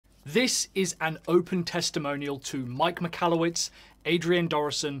This is an open testimonial to Mike Michalowicz, Adrienne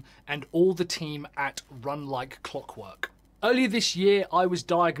Dorison, and all the team at Run Like Clockwork. Earlier this year, I was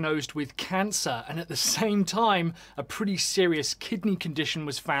diagnosed with cancer, and at the same time, a pretty serious kidney condition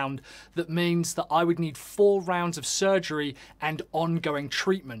was found that means that I would need 4 rounds of surgery and ongoing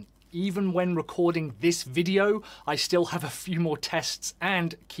treatment. Even when recording this video, I still have a few more tests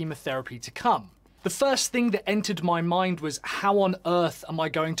and chemotherapy to come. The first thing that entered my mind was, how on earth am I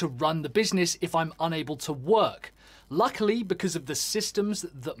going to run the business if I'm unable to work? Luckily, because of the systems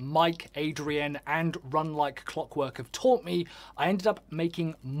that Mike, Adrienne, and Run Like Clockwork have taught me, I ended up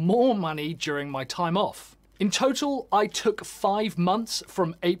making more money during my time off. In total, I took 5 months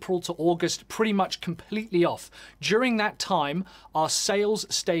from April to August pretty much completely off. During that time, our sales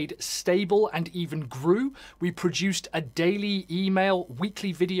stayed stable and even grew. We produced a daily email,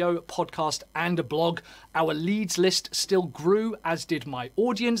 weekly video, podcast, and a blog. Our leads list still grew, as did my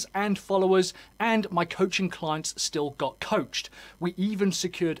audience and followers, and my coaching clients still got coached. We even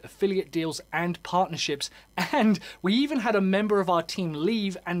secured affiliate deals and partnerships, and we even had a member of our team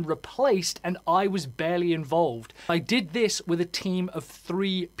leave and replaced, and I was barely involved. I did this with a team of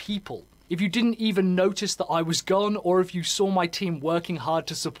 3 people. If you didn't even notice that I was gone, or if you saw my team working hard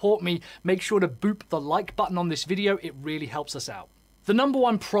to support me, make sure to boop the like button on this video. It really helps us out. The number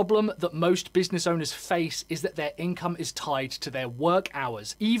one problem that most business owners face is that their income is tied to their work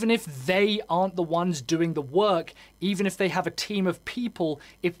hours. Even if they aren't the ones doing the work, even if they have a team of people,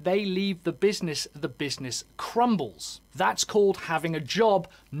 if they leave the business crumbles. That's called having a job,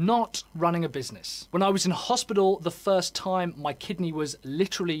 not running a business. When I was in hospital the first time, my kidney was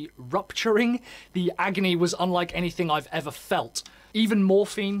literally rupturing. The agony was unlike anything I've ever felt. Even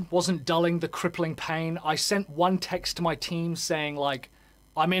morphine wasn't dulling the crippling pain. I sent one text to my team saying like,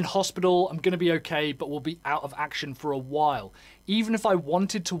 I'm in hospital, I'm gonna be okay, but we'll be out of action for a while. Even if I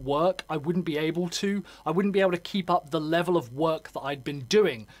wanted to work, I wouldn't be able to. I wouldn't be able to keep up the level of work that I'd been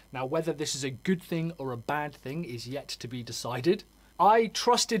doing. Now, whether this is a good thing or a bad thing is yet to be decided. I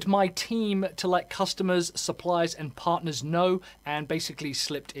trusted my team to let customers, suppliers, and partners know, and basically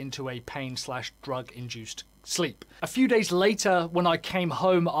slipped into a pain/drug-induced sleep. A few days later, when I came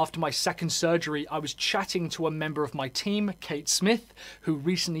home after my second surgery, I was chatting to a member of my team, Kate Smith, who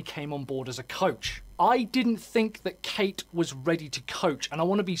recently came on board as a coach. I didn't think that Kate was ready to coach, and I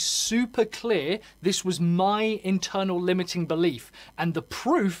want to be super clear, this was my internal limiting belief, and the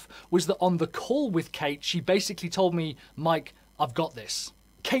proof was that on the call with Kate, she basically told me, Mike, I've got this.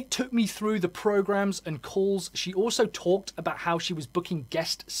 Kate took me through the programs and calls. She also talked about how she was booking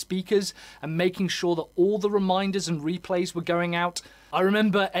guest speakers and making sure that all the reminders and replays were going out. I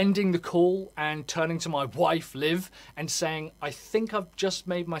remember ending the call and turning to my wife, Liv, and saying, I think I've just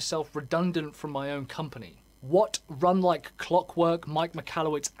made myself redundant from my own company. What Run Like Clockwork, Mike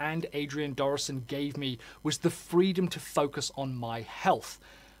Michalowicz, and Adrienne Dorison gave me was the freedom to focus on my health.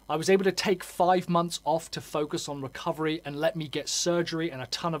 I was able to take 5 months off to focus on recovery and let me get surgery and a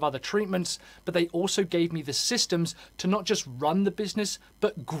ton of other treatments, but they also gave me the systems to not just run the business,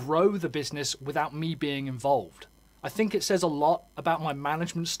 but grow the business without me being involved. I think it says a lot about my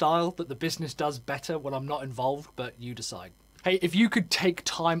management style that the business does better when I'm not involved, but you decide. Hey, if you could take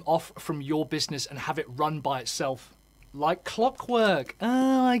time off from your business and have it run by itself, like clockwork,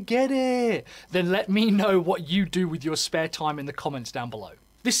 oh, I get it, then let me know what you do with your spare time in the comments down below.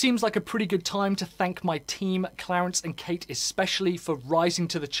 This seems like a pretty good time to thank my team, Clarence and Kate especially, for rising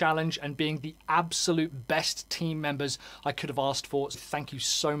to the challenge and being the absolute best team members I could have asked for. So thank you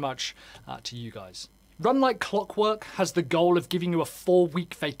so much to you guys. Run Like Clockwork has the goal of giving you a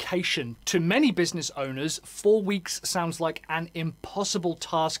 4-week vacation. To many business owners, 4 weeks sounds like an impossible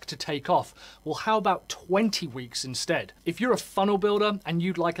task to take off. Well, how about 20 weeks instead? If you're a funnel builder and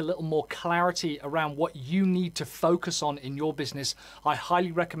you'd like a little more clarity around what you need to focus on in your business, I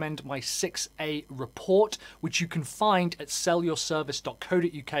highly recommend my 6A report, which you can find at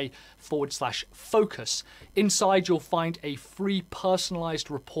sellyourservice.co.uk/focus. Inside, you'll find a free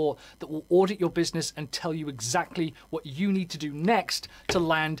personalized report that will audit your business and tell you exactly what you need to do next to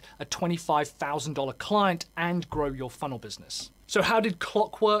land a $25,000 client and grow your funnel business. So how did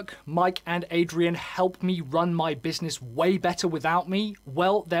Clockwork, Mike, and Adrienne help me run my business way better without me?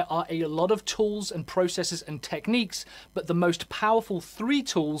 Well, there are a lot of tools and processes and techniques, but the most powerful 3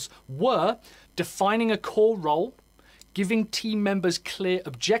 tools were defining a core role, giving team members clear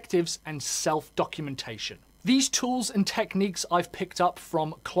objectives, and self-documentation. These tools and techniques I've picked up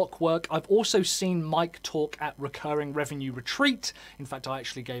from Clockwork. I've also seen Mike talk at Recurring Revenue Retreat. In fact, I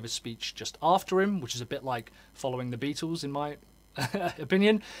actually gave a speech just after him, which is a bit like following the Beatles in my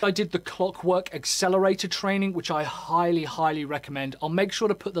opinion. I did the Clockwork Accelerator training, which I highly recommend. I'll make sure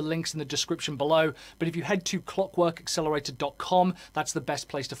to put the links in the description below, but if you head to clockworkaccelerator.com, that's the best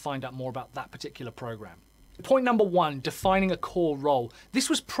place to find out more about that particular program. Point number 1, defining a core role. This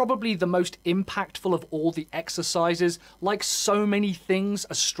was probably the most impactful of all the exercises. Like so many things,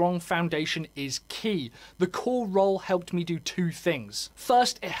 a strong foundation is key. The core role helped me do 2 things.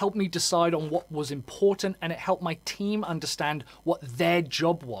 First, it helped me decide on what was important, and it helped my team understand what their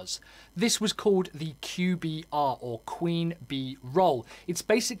job was. This was called the QBR, or Queen Bee role. It's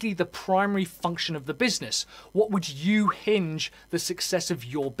basically the primary function of the business. What would you hinge the success of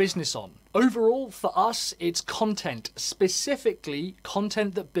your business on? Overall, for us, it's content, specifically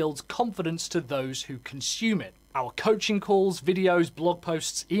content that builds confidence to those who consume it. Our coaching calls, videos, blog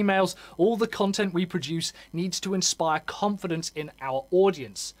posts, emails, all the content we produce needs to inspire confidence in our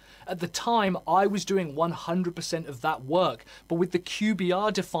audience. At the time, I was doing 100% of that work, but with the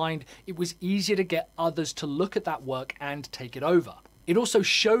QBR defined, it was easier to get others to look at that work and take it over. It also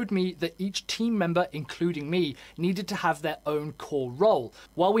showed me that each team member, including me, needed to have their own core role.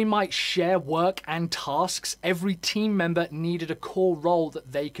 While we might share work and tasks, every team member needed a core role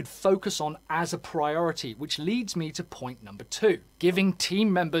that they could focus on as a priority, which leads me to point number 2, giving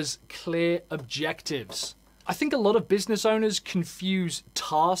team members clear objectives. I think a lot of business owners confuse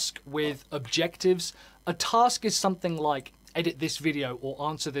task with objectives. A task is something like edit this video or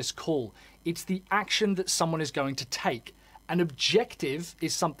answer this call. It's the action that someone is going to take. An objective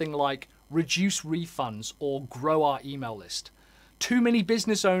is something like reduce refunds or grow our email list. Too many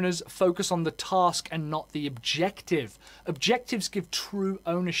business owners focus on the task and not the objective. Objectives give true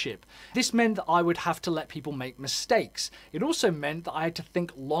ownership. This meant that I would have to let people make mistakes. It also meant that I had to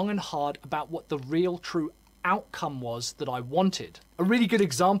think long and hard about what the real true outcome was that I wanted. A really good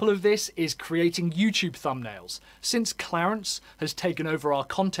example of this is creating YouTube thumbnails. Since Clarence has taken over our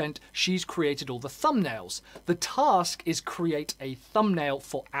content, she's created all the thumbnails. The task is create a thumbnail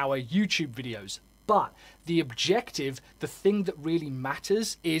for our YouTube videos. But the objective, the thing that really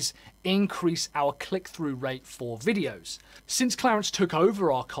matters, is increase our click-through rate for videos. Since Clarence took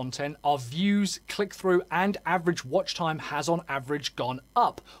over our content, our views, click-through, and average watch time has on average gone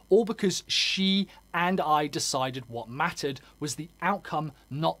up, all because she and I decided what mattered was the outcome,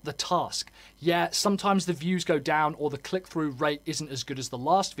 not the task. Yeah, sometimes the views go down or the click-through rate isn't as good as the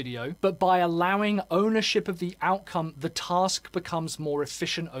last video, but by allowing ownership of the outcome, the task becomes more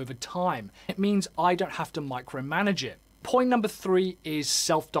efficient over time. It means I don't have to micromanage it. Point number 3 is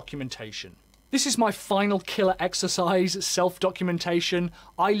self-documentation. This is my final killer exercise, self-documentation.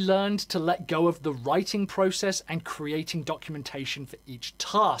 I learned to let go of the writing process and creating documentation for each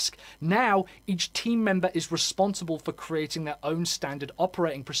task. Now, each team member is responsible for creating their own standard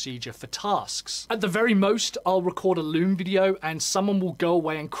operating procedure for tasks. At the very most, I'll record a Loom video and someone will go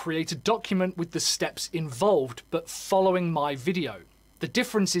away and create a document with the steps involved, but following my video. The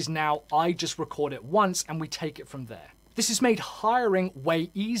difference is now I just record it once and we take it from there. This has made hiring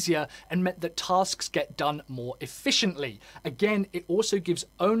way easier and meant that tasks get done more efficiently. Again, it also gives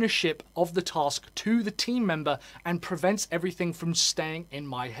ownership of the task to the team member and prevents everything from staying in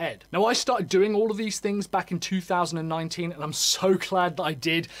my head. Now, I started doing all of these things back in 2019, and I'm so glad that I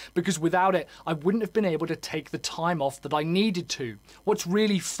did, because without it, I wouldn't have been able to take the time off that I needed to. What's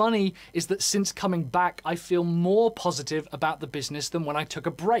really funny is that since coming back, I feel more positive about the business than when I took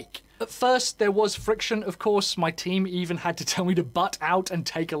a break. At first, there was friction, of course. My team even had to tell me to butt out and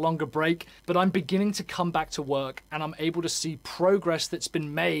take a longer break, but I'm beginning to come back to work and I'm able to see progress that's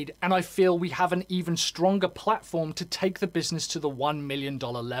been made, and I feel we have an even stronger platform to take the business to the $1 million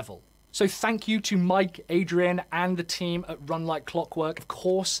level. So thank you to Mike, Adrienne, and the team at Run Like Clockwork. Of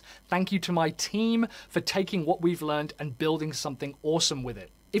course, thank you to my team for taking what we've learned and building something awesome with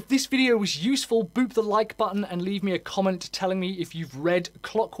it. If this video was useful, boop the like button and leave me a comment telling me if you've read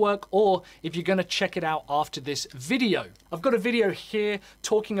Clockwork or if you're going to check it out after this video. I've got a video here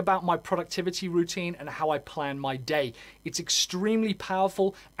talking about my productivity routine and how I plan my day. It's extremely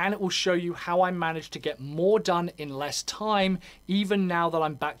powerful and it will show you how I manage to get more done in less time, even now that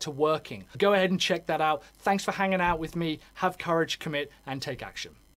I'm back to working. Go ahead and check that out. Thanks for hanging out with me. Have courage, commit, and take action.